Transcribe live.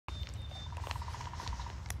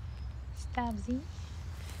Babsy.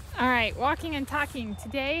 All right, walking and talking.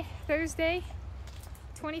 Today, Thursday,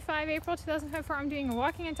 25 April 2024, I'm doing a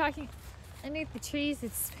walking and talking underneath the trees.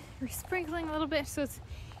 It's sprinkling a little bit, so it's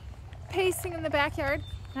pacing in the backyard.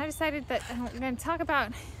 And I decided that I'm going to talk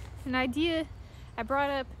about an idea I brought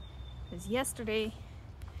up yesterday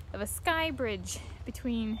of a sky bridge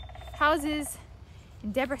between houses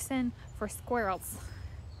in Debrecen for squirrels.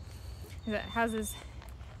 Is that houses?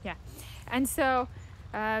 Yeah. And so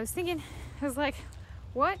I was thinking, I was like,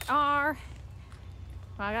 what are,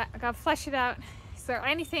 well, I got to flesh it out. Is there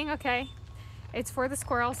anything, okay, it's for the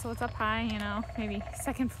squirrels, so it's up high, you know, maybe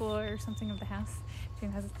second floor or something of the house,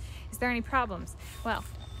 between houses. Is there any problems? Well,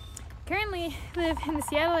 currently live in the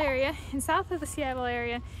Seattle area, and south of the Seattle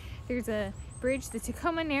area, there's a bridge, the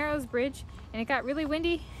Tacoma Narrows Bridge, and it got really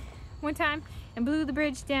windy one time and blew the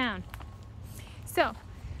bridge down. So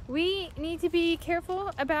we need to be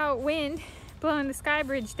careful about wind blowing the sky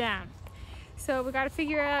bridge down. So we got to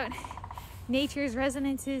figure out nature's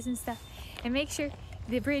resonances and stuff and make sure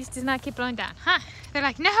the bridge does not get blown down. Huh? They're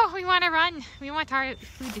like, no, we want to run. We want our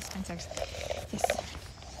food dispensers. Yes.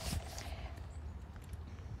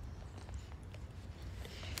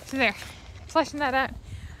 So there, fleshing that out.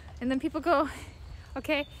 And then people go,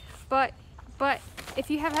 okay, but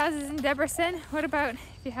if you have houses in Debrecen, what about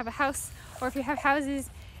if you have a house, or if you have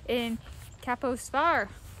houses in Kaposvar?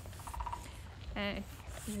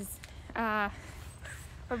 What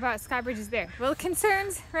about sky bridges there? Well,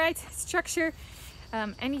 concerns, right? Structure,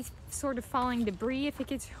 any sort of falling debris if it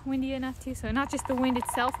gets windy enough to. So not just the wind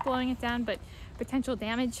itself blowing it down, but potential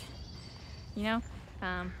damage, you know?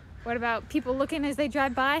 What about people looking as they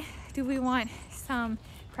drive by? Do we want some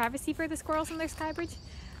privacy for the squirrels in their sky bridge?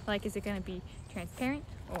 Like, is it going to be transparent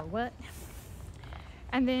or what?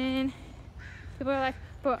 And then people are like,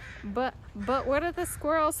 but what if the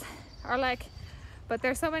squirrels are like, but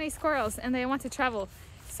there's so many squirrels and they want to travel.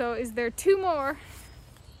 So is there two more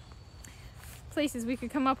places we could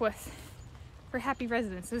come up with for happy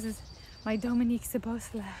residents? This is my Dominique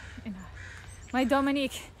Sabosla, my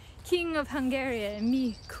Dominique, King of Hungary, and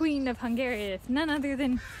me, Queen of Hungary, none other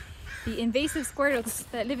than the invasive squirrels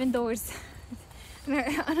that live indoors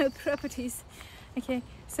on our properties. Okay,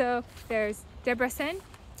 so there's Debrecen,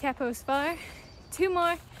 Kaposvar, two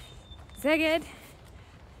more, Szeged,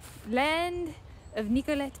 land of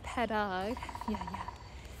Nicolette Padar.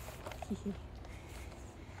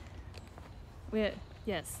 Yeah.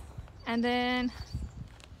 Yes. And then,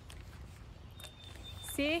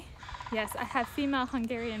 see? Yes, I have female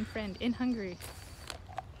Hungarian friend in Hungary.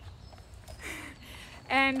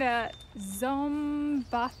 And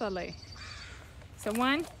Zombathale. So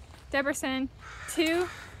 1, Debrecen, 2,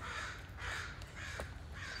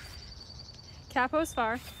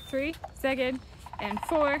 Kaposvar, 3, Szeged, and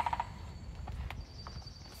 4,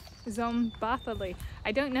 Zombathale.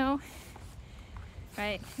 I don't know,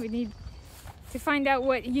 right? We need to find out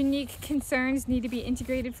what unique concerns need to be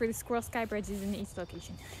integrated for the squirrel sky bridges in each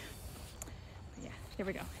location. But yeah, there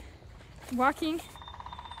we go. Walking.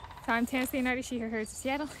 So I'm Tanis Leonhardi, she, her, hers,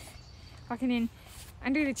 Seattle. Walking in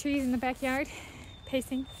under the trees in the backyard,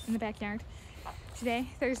 pacing in the backyard. Today,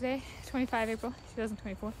 Thursday, 25 April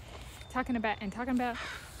 2024. Talking about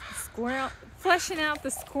squirrel, fleshing out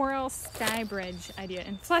the squirrel sky bridge idea.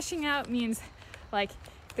 And fleshing out means like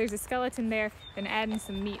there's a skeleton there, then adding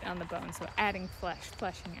some meat on the bone. So adding flesh,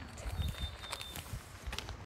 fleshing out.